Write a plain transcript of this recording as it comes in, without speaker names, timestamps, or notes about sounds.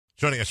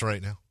Joining us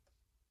right now,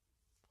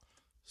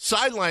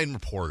 sideline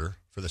reporter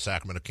for the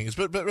Sacramento Kings,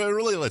 but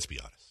really, let's be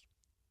honest,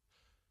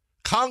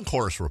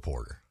 concourse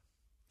reporter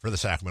for the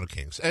Sacramento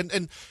Kings,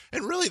 and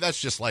really, that's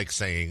just like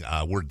saying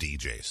we're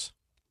DJs.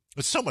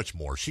 It's so much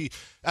more. She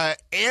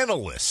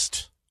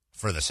analyst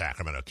for the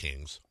Sacramento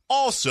Kings,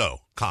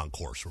 also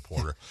concourse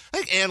reporter. I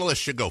think analysts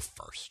should go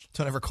first.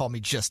 Don't ever call me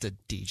just a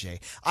DJ.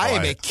 I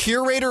am a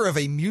curator of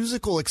a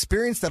musical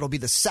experience that'll be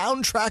the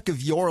soundtrack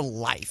of your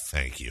life.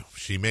 Thank you.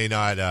 She may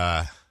not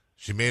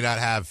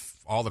have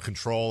all the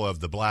control of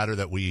the bladder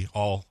that we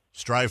all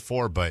strive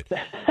for, but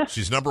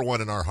she's number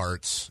one in our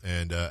hearts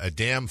and a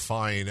damn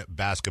fine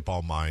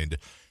basketball mind,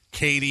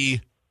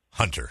 Kayte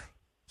Hunter.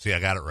 See,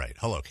 I got it right.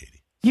 Hello, Kayte.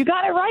 You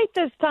got it right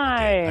this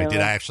time. Okay, I did.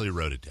 I actually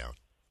wrote it down.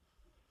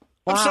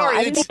 Wow, I'm sorry.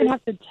 I didn't even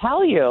have to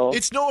tell you.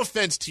 It's no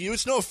offense to you.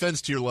 It's no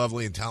offense to your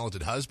lovely and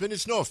talented husband.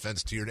 It's no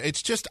offense to your.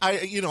 It's just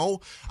I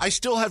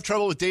still have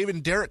trouble with David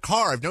and Derek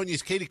Carr. I've known you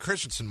as Kayte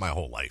Christensen my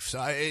whole life,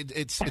 so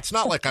it's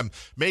not like I'm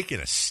making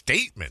a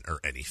statement or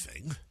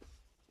anything.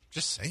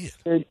 Just saying.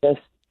 You're just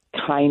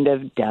kind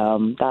of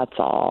dumb. That's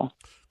all.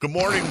 Good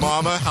morning,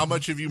 Mama. How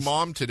much have you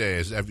mommed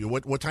today?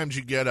 What time did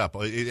you get up?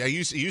 It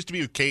used to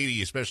be with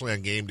Kayte, especially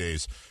on game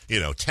days.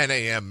 10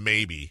 a.m.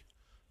 maybe.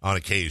 On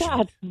occasion.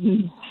 That's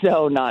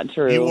so not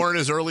true. You weren't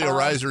as early a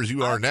riser as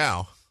you are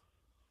now.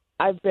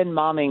 I've been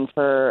momming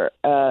for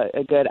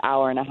a good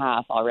hour and a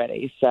half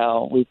already.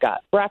 So we've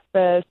got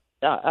breakfast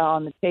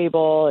on the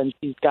table, and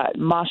she's got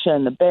Masha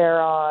and the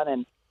bear on,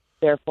 and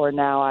therefore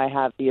now I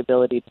have the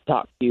ability to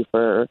talk to you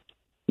for,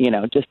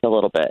 just a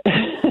little bit.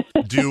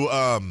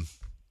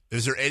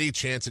 Is there any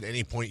chance at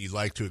any point you'd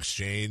like to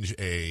exchange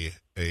a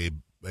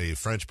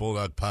French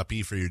Bulldog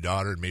puppy for your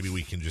daughter, and maybe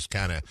we can just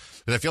kind of,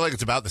 because I feel like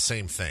it's about the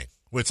same thing.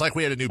 It's like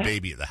we had a new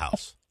baby at the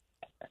house.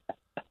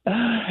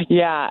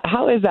 Yeah.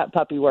 How is that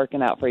puppy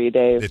working out for you,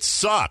 Dave? It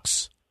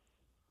sucks.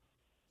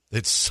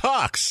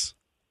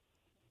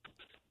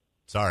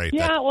 Sorry.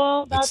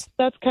 Yeah,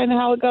 that's kind of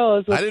how it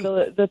goes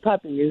with the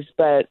puppies,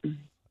 but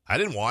I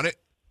didn't want it.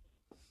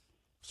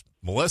 It's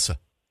Melissa.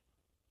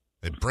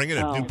 They bring in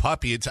a new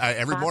puppy. It's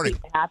every morning.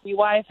 Happy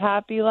wife,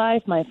 happy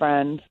life, my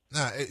friend.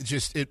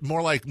 It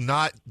more like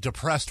not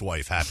depressed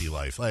wife, happy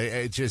life.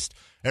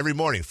 Every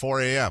morning,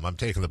 4 a.m., I'm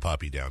taking the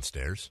puppy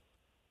downstairs.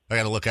 I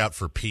got to look out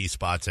for pee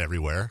spots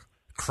everywhere.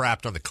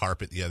 Crapped on the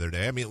carpet the other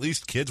day. I mean, at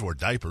least kids wear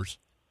diapers.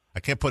 I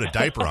can't put a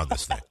diaper on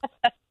this thing.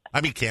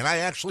 I mean, can I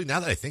actually?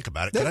 Now that I think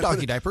about it, they have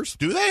doggy diapers.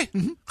 Do they?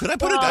 Mm-hmm. Could I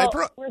put a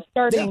diaper on?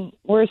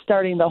 We're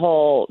starting the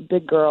whole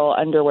big girl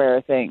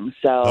underwear thing.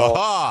 So,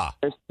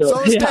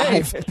 so is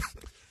Dave.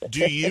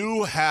 Do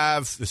you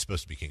have? This is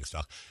supposed to be King's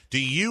talk.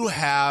 Do you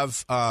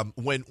have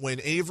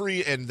when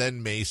Avery and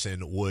then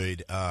Mason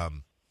would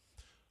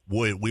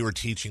we were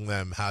teaching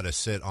them how to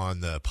sit on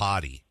the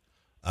potty.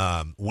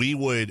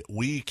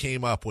 We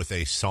came up with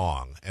a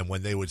song, and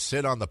when they would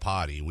sit on the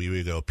potty, we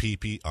would go pee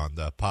pee on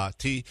the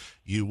potty,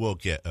 you will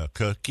get a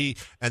cookie.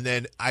 And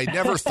then I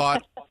never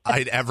thought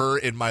I'd ever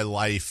in my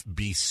life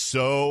be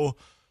so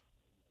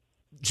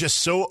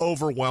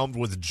overwhelmed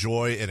with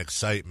joy and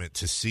excitement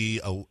to see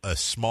a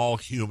small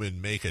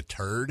human make a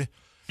turd.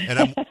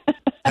 And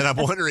I'm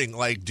wondering,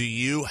 do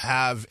you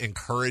have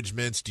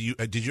encouragements?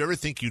 Did you ever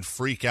think you'd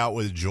freak out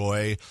with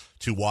joy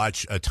to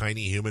watch a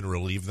tiny human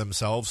relieve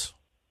themselves?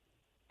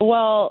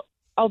 Well,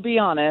 I'll be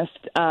honest.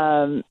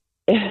 When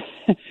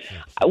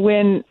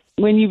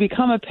you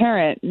become a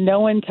parent, no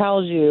one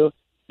tells you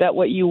that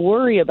what you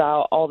worry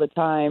about all the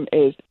time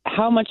is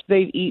how much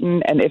they've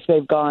eaten and if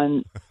they've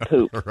gone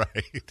poop.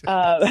 Right.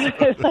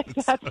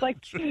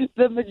 That's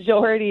the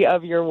majority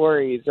of your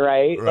worries,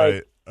 right?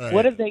 Right.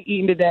 What have they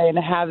eaten today and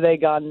have they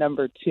gone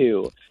number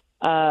 2?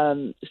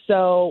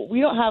 So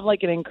we don't have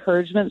an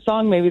encouragement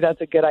song. Maybe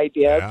that's a good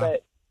idea,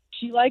 but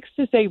she likes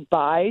to say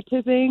bye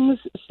to things.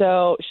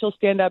 So she'll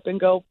stand up and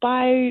go,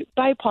 bye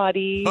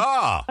potty.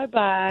 Bye.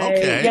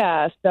 Okay.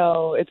 Yeah.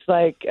 So it's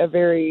a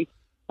very,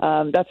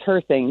 that's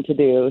her thing to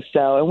do.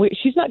 So, and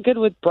she's not good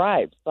with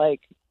bribes.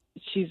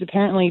 She's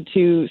apparently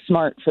too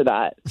smart for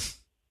that.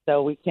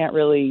 So we can't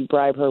really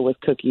bribe her with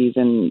cookies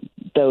and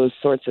those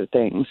sorts of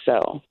things.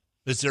 So.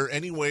 Is there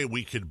any way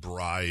we could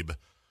bribe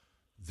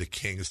the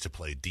Kings to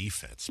play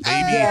defense?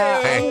 Maybe.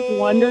 I was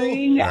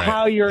wondering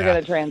how you were going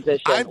to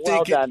transition.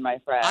 Well done, my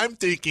friend. I'm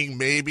thinking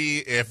maybe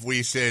if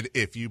we said,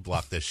 if you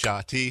block the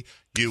shotty,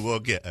 you will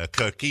get a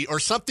cookie or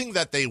something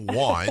that they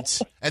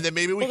want. And then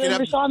maybe we could have.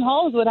 Rashawn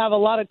Holmes would have a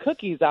lot of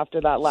cookies after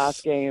that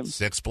last game.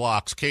 6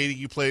 blocks. Kayte,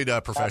 you played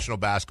professional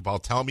basketball.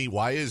 Tell me,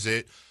 why is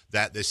it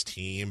that this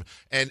team,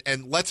 and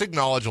let's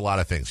acknowledge a lot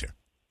of things here.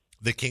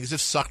 The Kings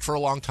have sucked for a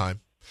long time.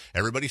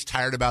 Everybody's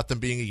tired about them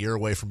being a year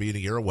away from being a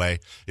year away.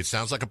 It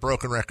sounds like a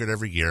broken record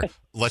every year.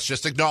 Let's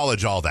just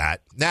acknowledge all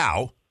that.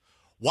 Now,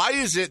 why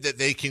is it that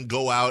they can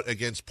go out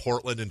against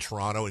Portland and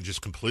Toronto and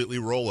just completely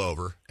roll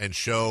over and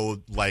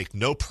show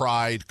no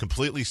pride,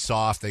 completely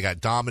soft? They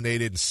got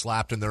dominated and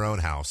slapped in their own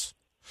house.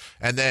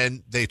 And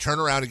then they turn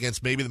around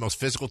against maybe the most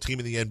physical team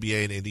in the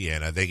NBA in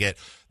Indiana.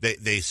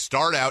 They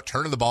start out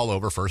turning the ball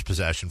over first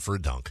possession for a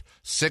dunk.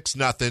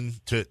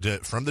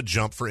 6-0 from the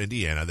jump for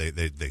Indiana.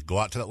 They go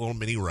out to that little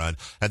mini run.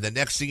 And the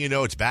next thing you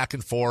know, it's back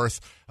and forth.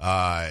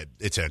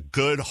 It's a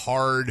good,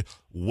 hard,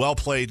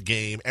 well-played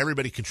game.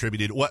 Everybody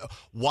contributed.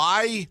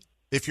 Why,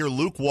 if you're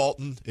Luke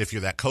Walton, if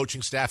you're that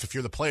coaching staff, if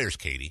you're the players,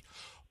 Katie,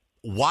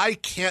 why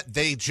can't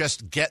they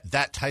just get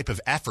that type of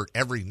effort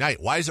every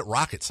night? Why is it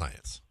rocket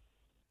science?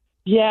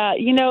 Yeah,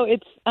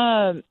 it's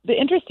the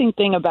interesting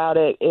thing about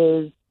it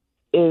is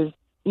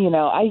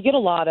I get a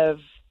lot of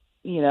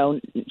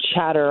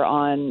chatter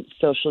on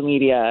social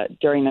media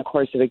during the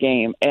course of a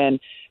game, and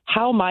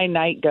how my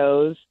night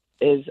goes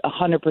is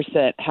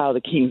 100% how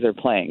the Kings are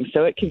playing.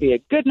 So it can be a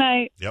good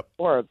night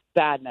or a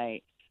bad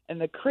night. And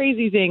the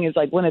crazy thing is,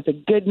 like, when it's a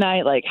good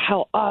night, like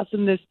how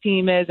awesome this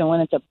team is, and when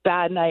it's a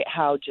bad night,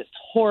 how just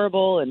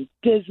horrible and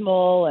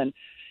dismal and,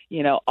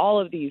 all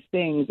of these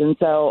things. And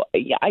so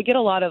I get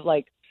a lot of,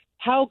 like,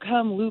 how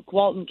come Luke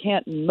Walton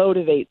can't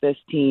motivate this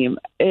team?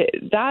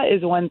 That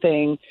is one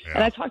thing. Yeah.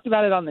 And I talked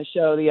about it on the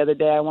show the other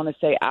day, I want to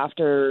say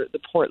after the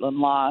Portland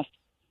loss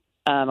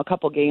a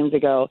couple games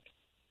ago.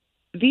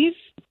 These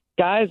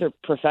guys are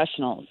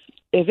professionals.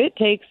 If it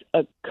takes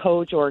a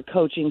coach or a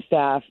coaching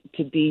staff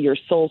to be your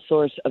sole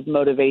source of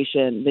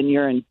motivation, then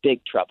you're in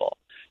big trouble.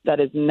 That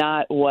is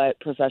not what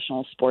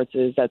professional sports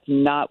is. That's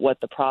not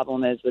what the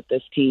problem is with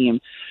this team.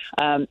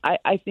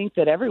 I think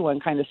that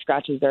everyone kind of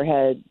scratches their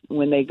head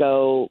when they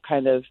go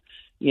kind of,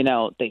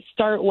 they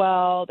start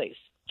well, they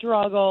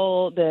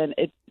struggle. Then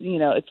it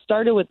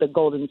started with the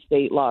Golden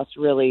State loss,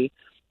 really.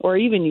 Or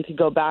even you could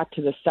go back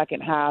to the second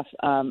half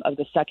of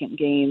the second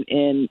game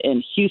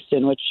in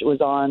Houston, which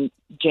was on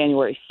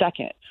January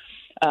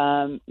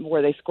 2nd,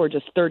 where they scored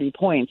just 30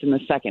 points in the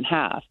second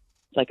half.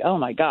 It's like, oh,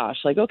 my gosh,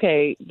 like,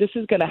 okay, this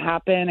is going to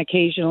happen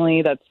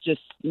occasionally. That's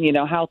just,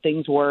 how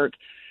things work.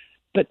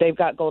 But they've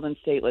got Golden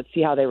State. Let's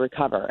see how they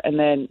recover. And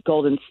then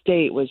Golden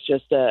State was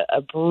just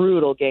a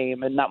brutal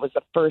game, and that was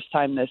the first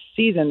time this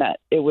season that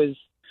it was,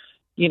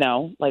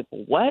 like,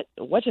 what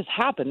just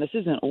happened? This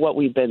isn't what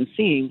we've been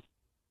seeing.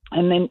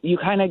 And then you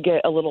kind of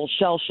get a little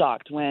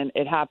shell-shocked when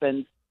it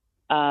happens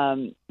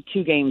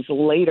 2 games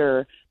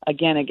later,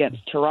 again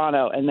against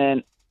Toronto and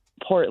then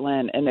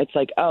Portland. And it's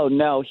like, oh,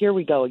 no, here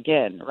we go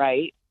again,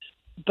 right?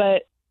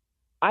 But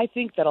I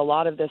think that a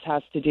lot of this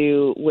has to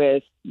do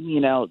with,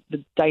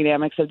 the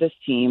dynamics of this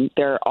team.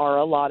 There are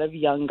a lot of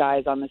young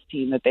guys on this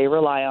team that they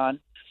rely on.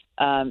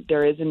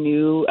 There is a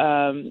new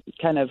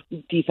kind of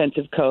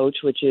defensive coach,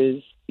 which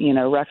is,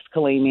 Rex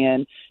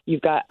Kalamian.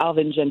 You've got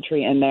Alvin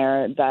Gentry in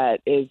there that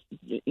is,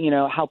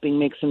 helping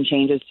make some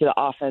changes to the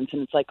offense.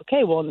 And it's like,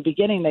 okay, well, in the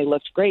beginning they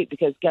looked great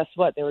because guess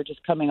what? They were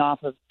just coming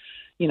off of,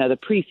 the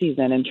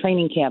preseason and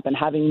training camp and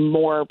having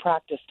more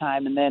practice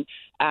time. And then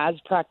as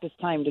practice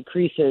time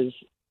decreases,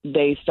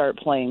 they start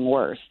playing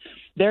worse.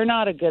 They're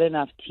not a good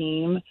enough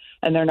team,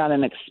 and they're not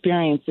an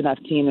experienced enough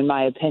team, in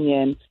my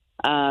opinion,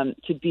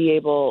 to be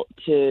able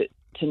to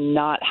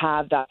not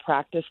have that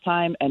practice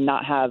time and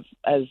not have,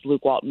 as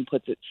Luke Walton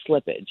puts it,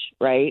 slippage,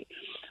 right?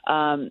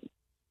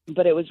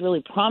 But it was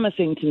really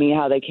promising to me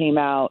how they came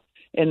out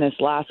in this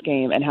last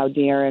game and how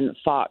De'Aaron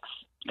Fox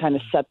kind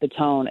of set the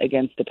tone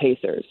against the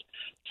Pacers.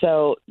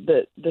 So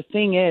the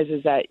thing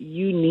is that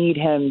you need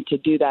him to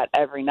do that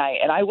every night.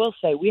 And I will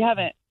say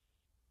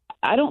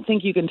I don't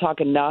think you can talk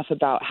enough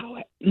about how,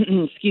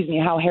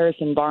 how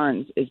Harrison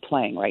Barnes is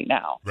playing right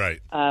now. Right.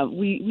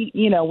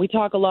 We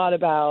talk a lot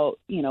about,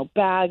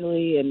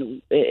 Bagley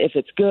and if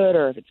it's good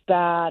or if it's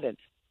bad, and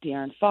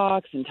De'Aaron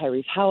Fox and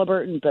Tyrese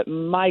Halliburton. But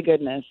my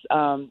goodness,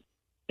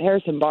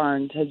 Harrison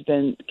Barnes has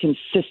been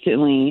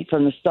consistently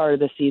from the start of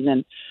the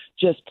season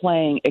just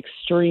playing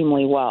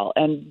extremely well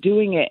and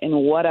doing it in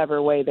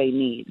whatever way they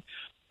need.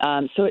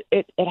 So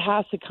it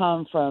has to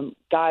come from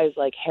guys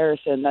like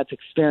Harrison that's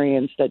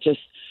experienced, that just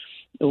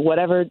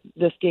whatever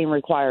this game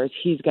requires,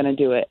 he's going to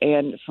do it.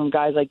 And from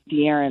guys like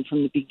De'Aaron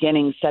from the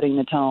beginning, setting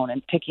the tone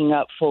and picking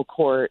up full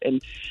court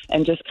and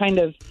just kind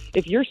of,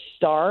 if your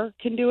star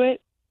can do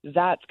it,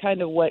 that's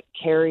kind of what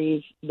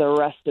carries the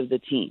rest of the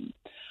team.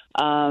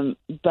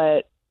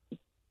 But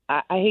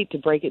I hate to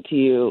break it to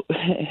you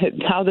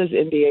how this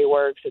NBA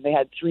works, and they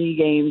had 3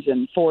 games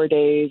in 4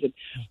 days, and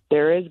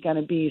there is going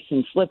to be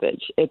some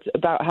slippage. It's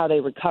about how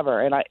they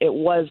recover, and it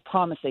was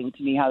promising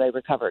to me how they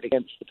recovered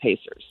against the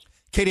Pacers.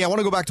 Katie, I want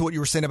to go back to what you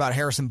were saying about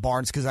Harrison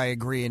Barnes, because I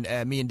agree,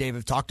 and me and Dave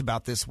have talked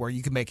about this, where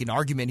you can make an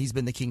argument he's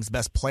been the Kings'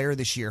 best player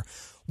this year.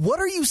 What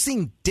are you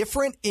seeing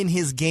different in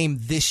his game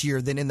this year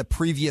than in the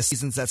previous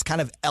seasons that's kind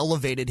of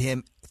elevated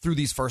him through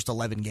these first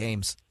 11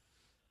 games?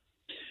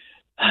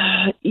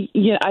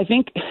 Yeah, I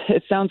think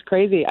it sounds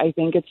crazy. I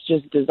think it's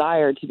just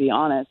desire, to be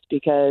honest,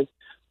 because,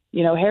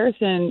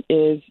 Harrison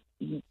is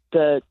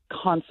the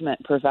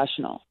consummate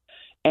professional,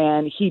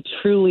 and he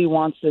truly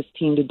wants this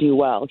team to do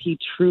well. He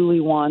truly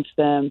wants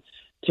them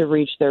to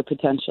reach their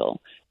potential.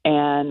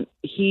 And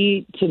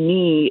he, to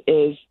me,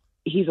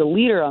 he's a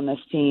leader on this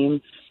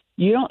team.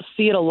 You don't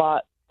see it a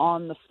lot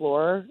on the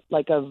floor,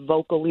 like a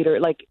vocal leader.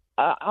 Like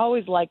I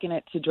always liken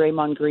it to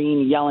Draymond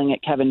Green yelling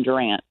at Kevin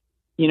Durant.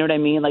 You know what I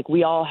mean? Like,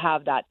 we all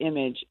have that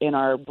image in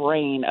our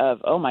brain of,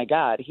 oh, my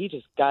God, he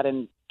just got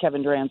in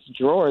Kevin Durant's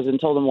drawers and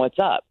told him what's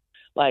up.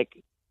 Like,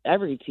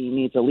 every team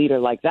needs a leader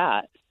like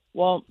that.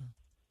 Well,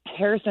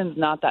 Harrison's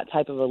not that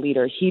type of a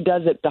leader. He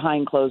does it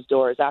behind closed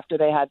doors. After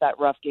they had that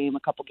rough game a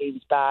couple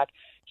games back,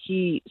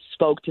 he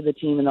spoke to the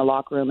team in the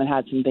locker room and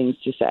had some things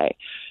to say.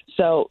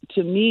 So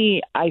to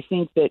me, I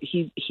think that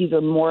he's a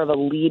more of a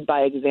lead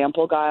by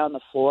example guy on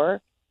the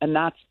floor, and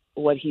that's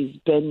what he's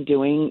been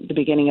doing the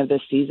beginning of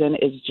this season,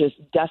 is just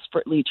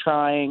desperately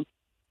trying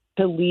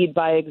to lead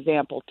by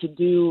example, to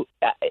do.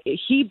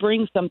 He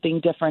brings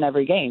something different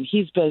every game.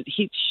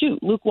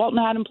 Luke Walton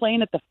had him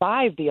playing at the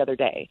 5 the other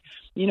day.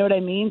 You know what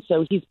I mean?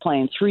 So he's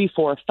playing 3,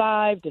 4,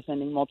 5,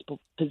 defending multiple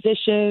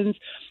positions,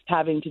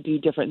 having to do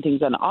different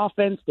things on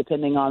offense,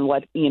 depending on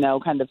what,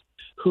 kind of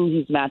who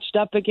he's matched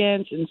up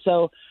against. And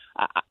so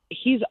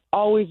he's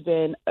always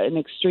been an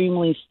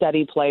extremely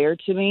steady player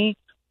to me,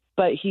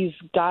 but he's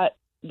got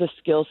the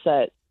skill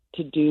set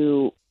to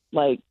do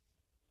like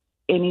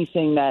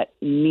anything that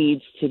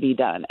needs to be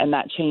done, and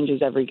that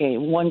changes every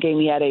game. One game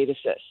he had 8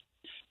 assists.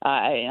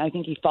 I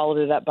think he followed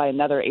it up by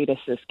another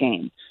 8-assist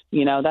game.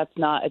 That's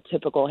not a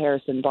typical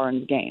Harrison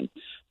Barnes game.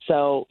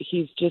 So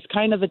he's just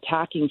kind of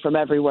attacking from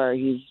everywhere.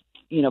 He's,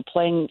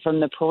 playing from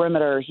the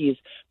perimeter. He's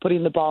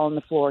putting the ball on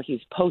the floor.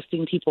 He's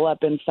posting people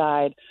up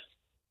inside,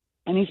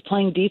 and he's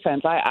playing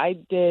defense. I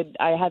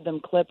had them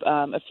clip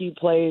a few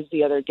plays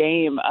the other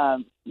game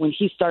when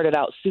he started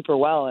out super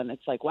well, and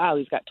it's like, wow,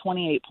 he's got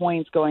 28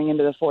 points going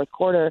into the fourth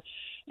quarter,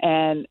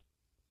 and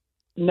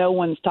no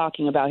one's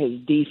talking about his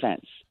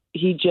defense.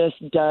 He just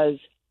does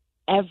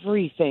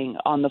everything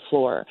on the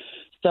floor.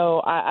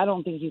 So I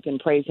don't think you can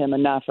praise him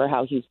enough for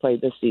how he's played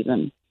this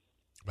season.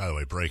 By the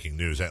way, breaking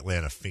news,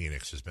 Atlanta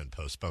Phoenix has been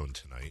postponed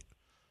tonight.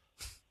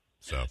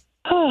 So.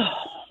 Oh,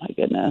 my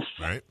goodness.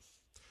 Right?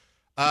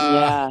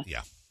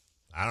 Yeah.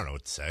 I don't know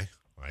what to say.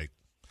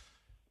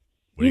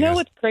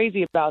 What's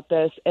crazy about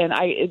this, and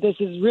this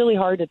is really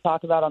hard to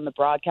talk about on the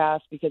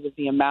broadcast because of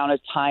the amount of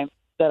time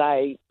that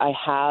I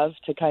have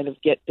to kind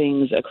of get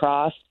things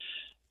across.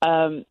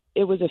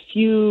 It was a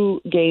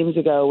few games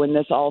ago when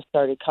this all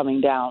started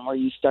coming down, where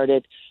you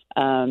started,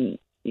 where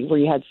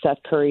you had Seth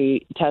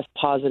Curry test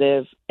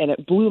positive, and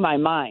it blew my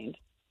mind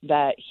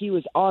that he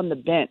was on the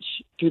bench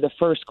through the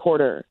first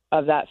quarter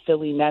of that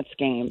Philly Nets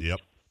game. Yep.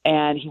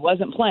 And he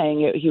wasn't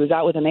playing. He was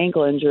out with an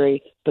ankle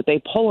injury, but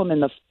they pull him in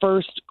the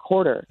first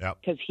quarter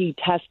because he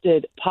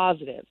tested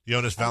positive.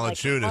 Jonas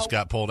Valanciunas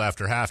got pulled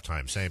after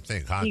halftime. Same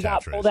thing. Contact he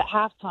got trace. pulled at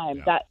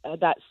halftime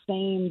that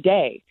same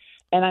day.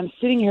 And I'm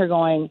sitting here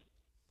going,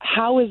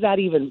 how is that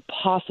even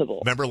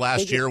possible? Remember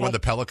last year when the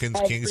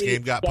Pelicans-Kings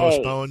game got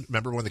postponed?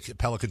 Remember when the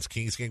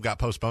Pelicans-Kings game got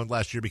postponed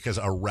last year because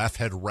a ref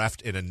had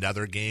refed in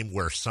another game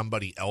where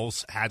somebody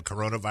else had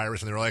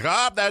coronavirus, and they were like,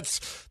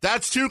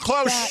 that's too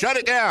close. Shut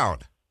it down.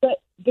 But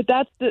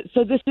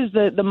so this is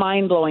the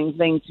mind-blowing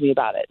thing to me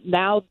about it.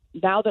 Now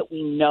that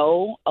we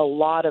know a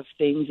lot of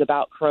things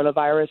about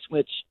coronavirus,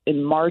 which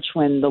in March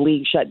when the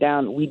league shut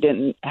down, we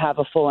didn't have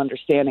a full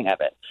understanding of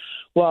it.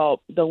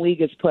 Well, the league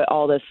has put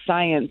all this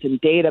science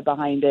and data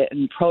behind it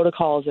and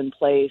protocols in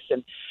place,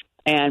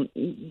 and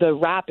the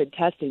rapid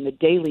testing, the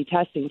daily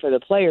testing for the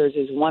players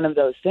is one of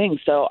those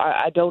things. So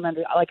I don't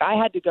I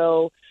had to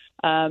go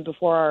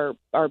before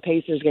our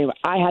Pacers game.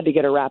 I had to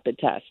get a rapid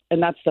test,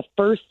 and that's the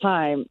first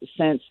time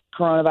since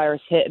coronavirus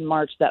hit in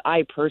March that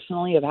I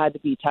personally have had to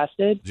be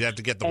tested. Did you have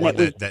to get the one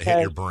that hit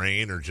your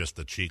brain, or just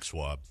the cheek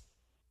swab?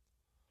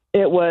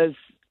 It was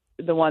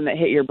the one that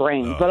hit your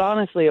brain, but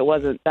honestly, it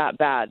wasn't that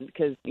bad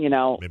because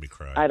made me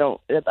cry.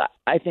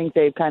 I think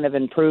they've kind of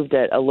improved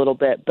it a little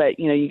bit, but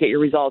you get your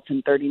results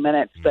in 30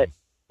 minutes. But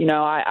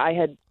I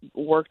had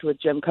worked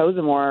with Jim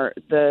Kozimor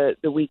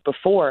the week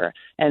before,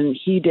 and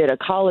he did a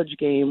college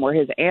game where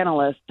his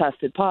analyst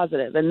tested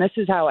positive, and this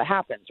is how it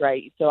happens,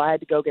 right? So I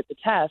had to go get the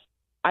test.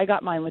 I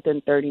got mine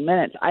within 30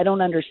 minutes. I don't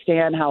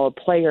understand how a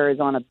player is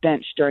on a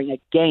bench during a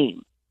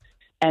game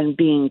and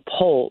being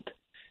pulled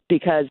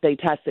because they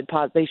tested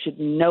positive. They should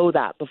know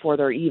that before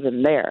they're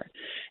even there.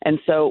 And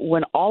so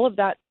when all of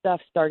that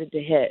stuff started to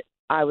hit,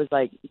 I was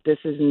like, this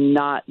is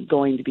not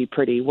going to be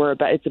pretty.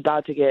 It's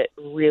about to get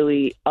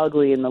really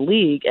ugly in the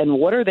league. And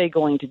what are they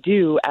going to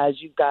do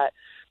as you've got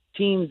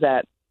teams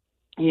that,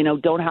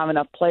 don't have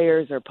enough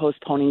players or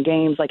postponing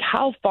games? Like,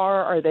 how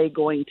far are they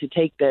going to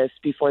take this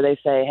before they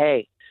say,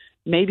 hey,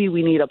 maybe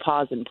we need a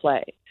pause and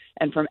play?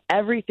 And from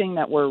everything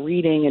that we're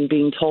reading and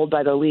being told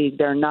by the league,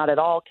 they're not at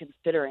all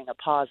considering a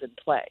pause and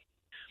play.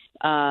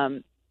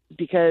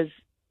 Because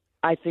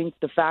I think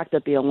the fact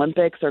that the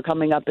Olympics are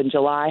coming up in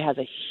July has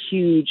a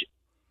huge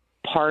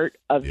part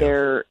of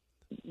their,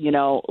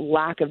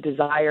 lack of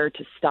desire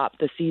to stop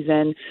the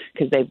season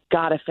because they've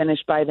got to finish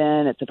by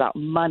then. It's about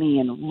money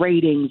and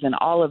ratings and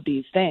all of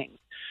these things.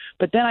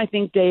 But then I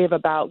think, Dave,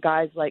 about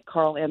guys like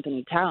Karl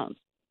Anthony Towns,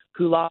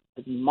 who lost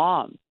his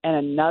mom and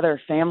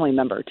another family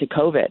member to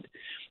COVID.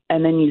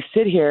 And then you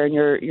sit here and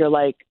you're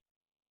like,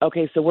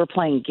 okay, so we're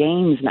playing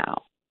games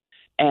now.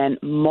 and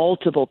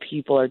multiple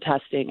people are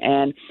testing.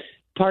 And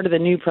part of the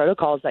new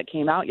protocols that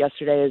came out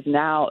yesterday is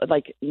now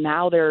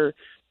they're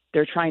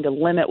trying to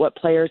limit what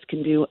players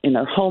can do in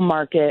their home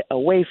market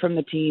away from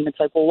the team. It's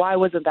like, well, why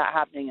wasn't that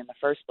happening in the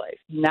first place?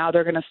 Now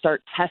they're going to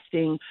start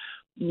testing,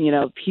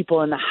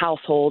 people in the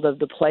household of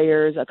the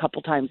players a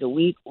couple times a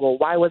week. Well,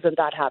 why wasn't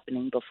that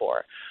happening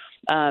before?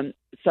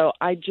 So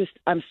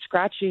I'm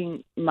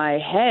scratching my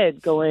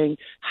head going,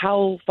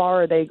 how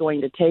far are they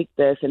going to take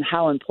this, and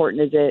how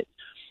important is it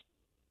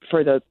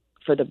for the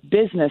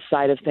business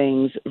side of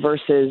things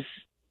versus,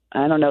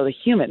 I don't know, the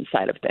human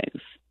side of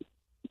things?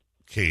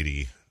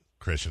 Kayte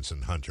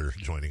Christensen-Hunter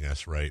joining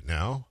us right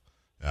now,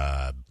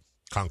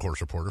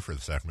 concourse reporter for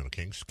the Sacramento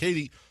Kings.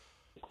 Kayte,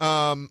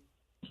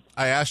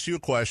 I asked you a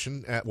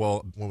question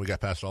when we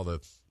got past all the,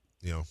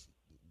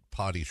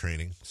 potty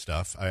training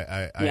stuff.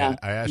 I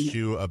asked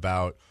you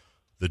about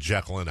the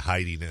Jekyll and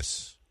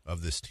Hyde-ness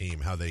of this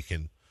team, how they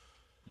can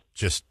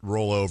just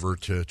roll over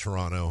to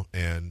Toronto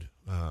and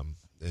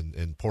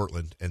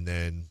Portland and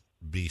then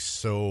be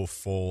so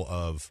full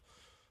of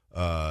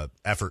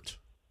effort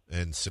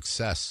and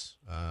success,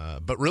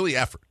 but really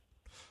effort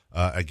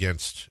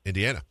against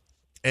Indiana.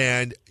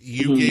 And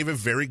you gave a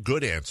very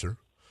good answer,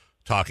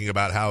 talking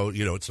about how,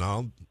 it's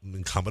now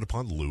incumbent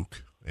upon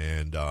Luke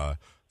and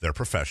they're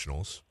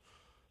professionals.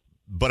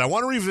 But I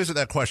want to revisit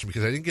that question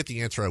because I didn't get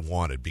the answer I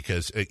wanted,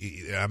 because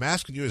I'm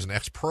asking you as an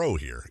ex-pro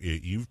here.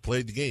 You've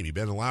played the game. You've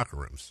been in locker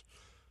rooms.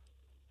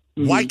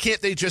 Why can't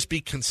they just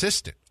be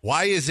consistent?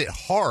 Why is it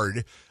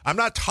hard? I'm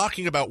not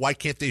talking about why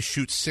can't they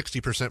shoot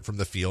 60% from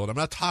the field. I'm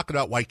not talking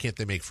about why can't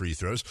they make free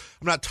throws.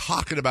 I'm not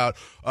talking about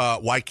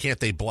why can't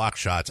they block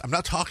shots. I'm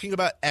not talking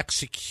about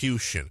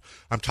execution.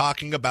 I'm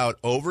talking about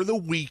over the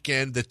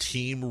weekend, the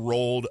team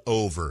rolled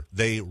over.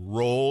 They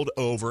rolled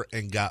over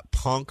and got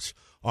punked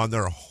on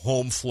their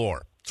home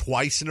floor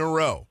twice in a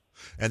row.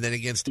 And then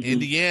against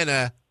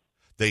Indiana,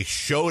 they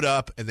showed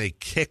up and they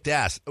kicked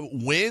ass.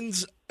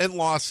 Wins and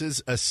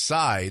losses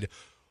aside,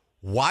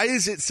 why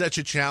is it such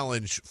a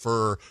challenge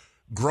for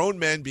grown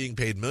men being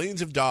paid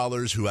millions of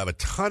dollars who have a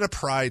ton of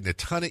pride and a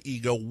ton of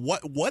ego?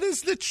 What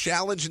is the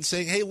challenge in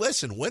saying, hey,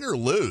 listen, win or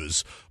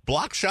lose,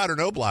 block shot or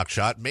no block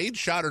shot, made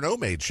shot or no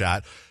made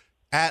shot,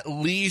 at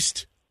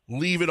least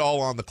leave it all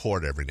on the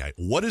court every night?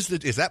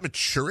 Is that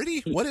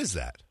maturity? What is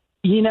that?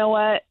 You know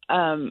what?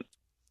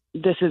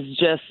 This is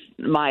just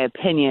my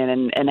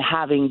opinion, and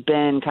having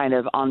been kind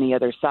of on the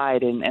other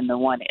side and the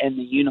one in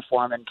the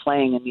uniform and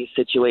playing in these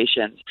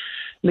situations,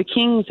 the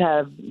Kings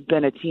have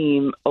been a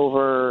team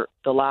over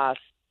the last,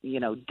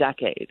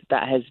 decade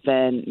that has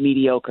been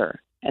mediocre.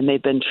 And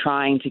they've been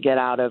trying to get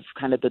out of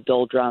kind of the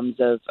doldrums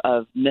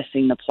of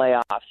missing the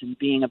playoffs and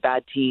being a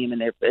bad team. And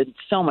there's been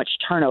so much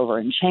turnover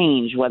and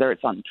change, whether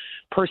it's on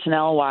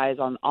personnel-wise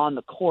on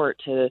the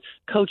court to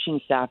coaching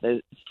staffs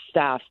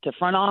to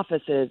front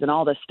offices and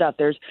all this stuff.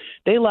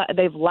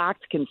 They've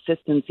lacked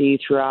consistency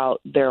throughout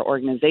their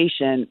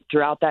organization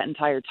throughout that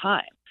entire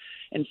time.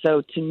 And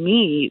so to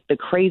me, the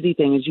crazy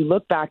thing is you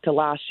look back to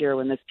last year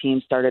when this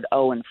team started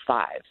 0-5.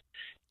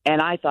 And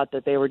I thought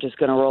that they were just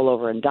going to roll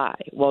over and die.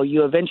 Well,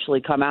 you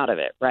eventually come out of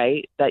it,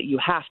 right? That you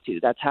have to.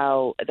 That's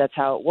how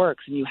it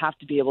works. And you have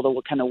to be able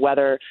to kind of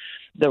weather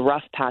the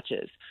rough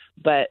patches.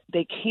 But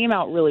they came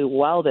out really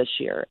well this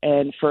year.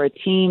 And for a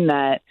team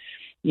that,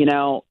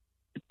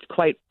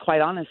 quite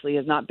honestly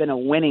has not been a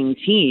winning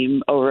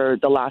team over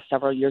the last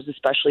several years,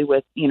 especially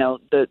with,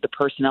 the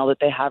personnel that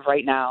they have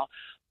right now,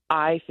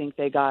 I think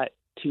they got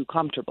too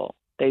comfortable.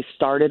 They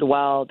started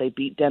well. They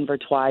beat Denver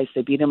twice.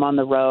 They beat them on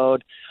the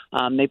road.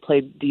 They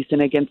played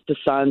decent against the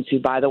Suns, who,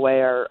 by the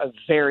way, are a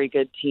very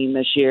good team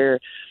this year.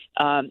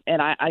 And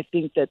I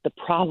think that the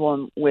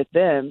problem with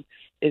them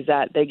is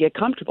that they get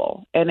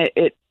comfortable. And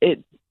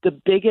the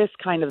biggest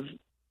kind of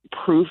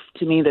proof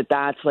to me that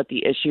that's what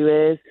the issue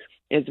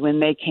is when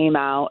they came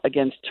out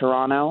against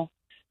Toronto,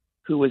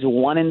 who was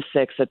 1-6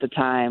 at the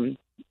time,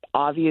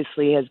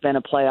 obviously has been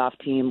a playoff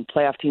team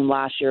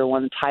last year,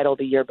 won the title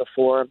the year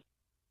before.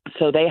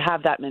 So they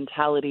have that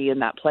mentality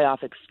and that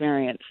playoff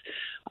experience.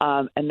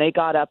 And they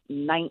got up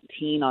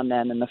 19 on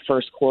them in the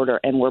first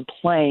quarter and were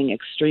playing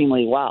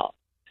extremely well.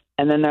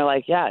 And then they're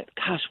like, yeah,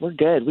 gosh, we're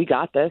good. We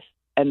got this.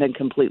 And then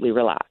completely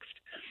relaxed.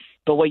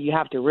 But what you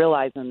have to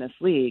realize in this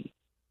league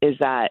is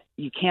that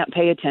you can't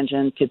pay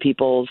attention to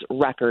people's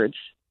records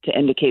to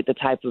indicate the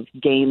type of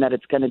game that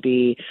it's going to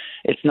be.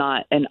 It's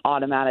not an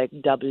automatic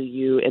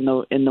W in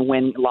the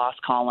win-loss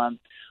column.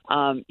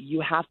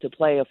 You have to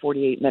play a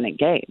 48-minute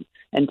game.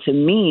 And to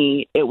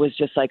me, it was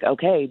just like,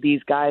 okay,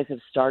 these guys have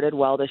started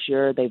well this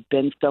year. They've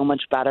been so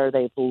much better.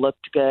 They've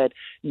looked good.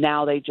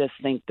 Now they just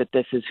think that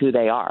this is who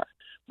they are.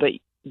 But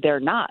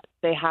they're not.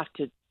 They have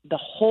to. The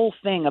whole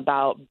thing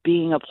about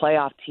being a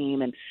playoff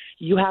team, and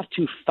you have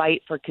to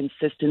fight for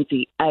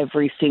consistency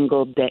every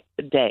single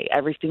day,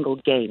 every single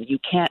game. You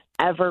can't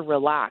ever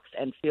relax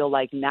and feel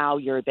like now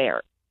you're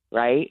there,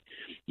 right?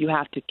 You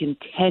have to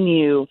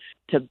continue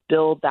to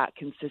build that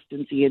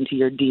consistency into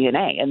your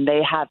DNA, and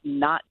they have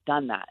not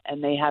done that,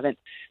 and they haven't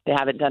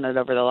done it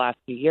over the last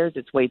few years.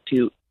 It's way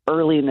too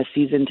early in the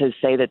season to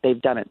say that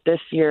they've done it this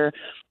year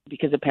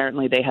because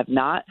apparently they have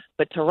not.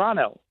 But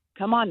Toronto,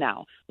 come on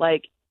now.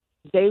 Like,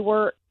 they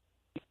were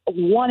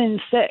 1-6.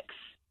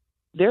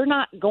 They're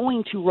not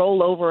going to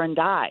roll over and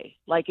die.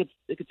 Like,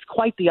 it's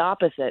quite the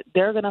opposite.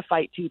 They're going to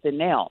fight tooth and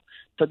nail.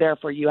 So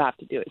therefore you have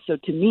to do it. So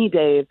to me,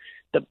 Dave,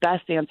 the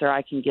best answer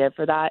I can give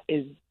for that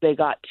is they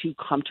got too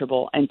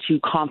comfortable and too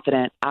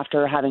confident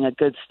after having a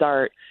good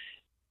start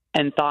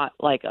and thought,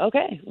 like,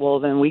 okay, well,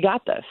 then we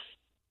got this.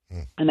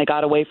 And they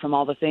got away from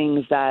all the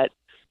things that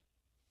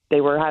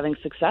they were having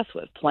success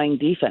with, playing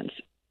defense,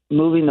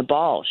 moving the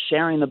ball,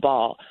 sharing the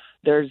ball.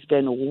 There's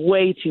been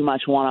way too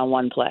much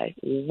one-on-one play,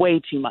 way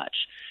too much.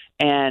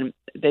 And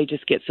they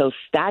just get so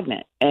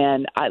stagnant.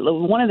 And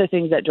one of the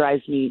things that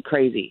drives me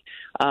crazy,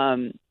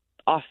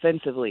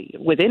 offensively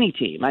with any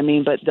team, I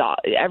mean, but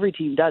every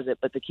team does it,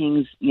 but the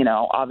Kings,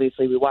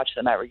 obviously we watch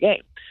them every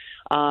game.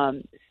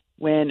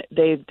 When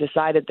they've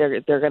decided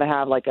they're going to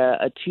have like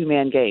a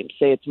two-man game,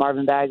 say it's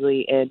Marvin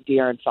Bagley and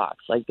De'Aaron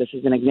Fox, like this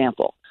is an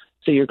example.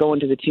 So you're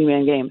going to the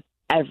two-man game.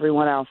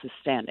 Everyone else is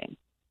standing.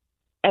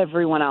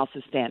 Everyone else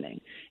is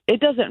standing. It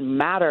doesn't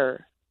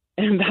matter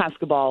in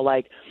basketball.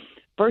 Like,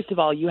 first of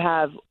all, you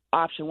have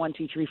option 1,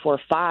 2, 3, 4,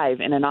 5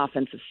 in an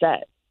offensive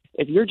set.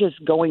 If you're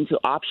just going to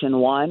option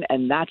 1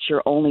 and that's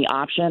your only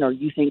option, or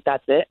you think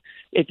that's it,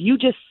 if you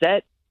just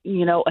set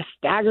a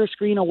stagger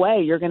screen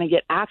away, you're going to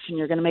get action.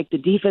 You're going to make the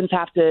defense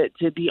have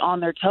to be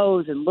on their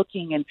toes and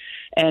looking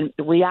and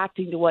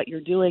reacting to what you're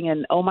doing.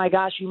 And, oh, my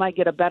gosh, you might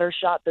get a better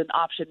shot than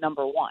option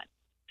number 1.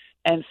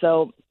 And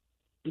so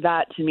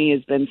that, to me,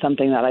 has been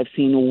something that I've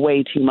seen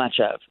way too much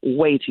of.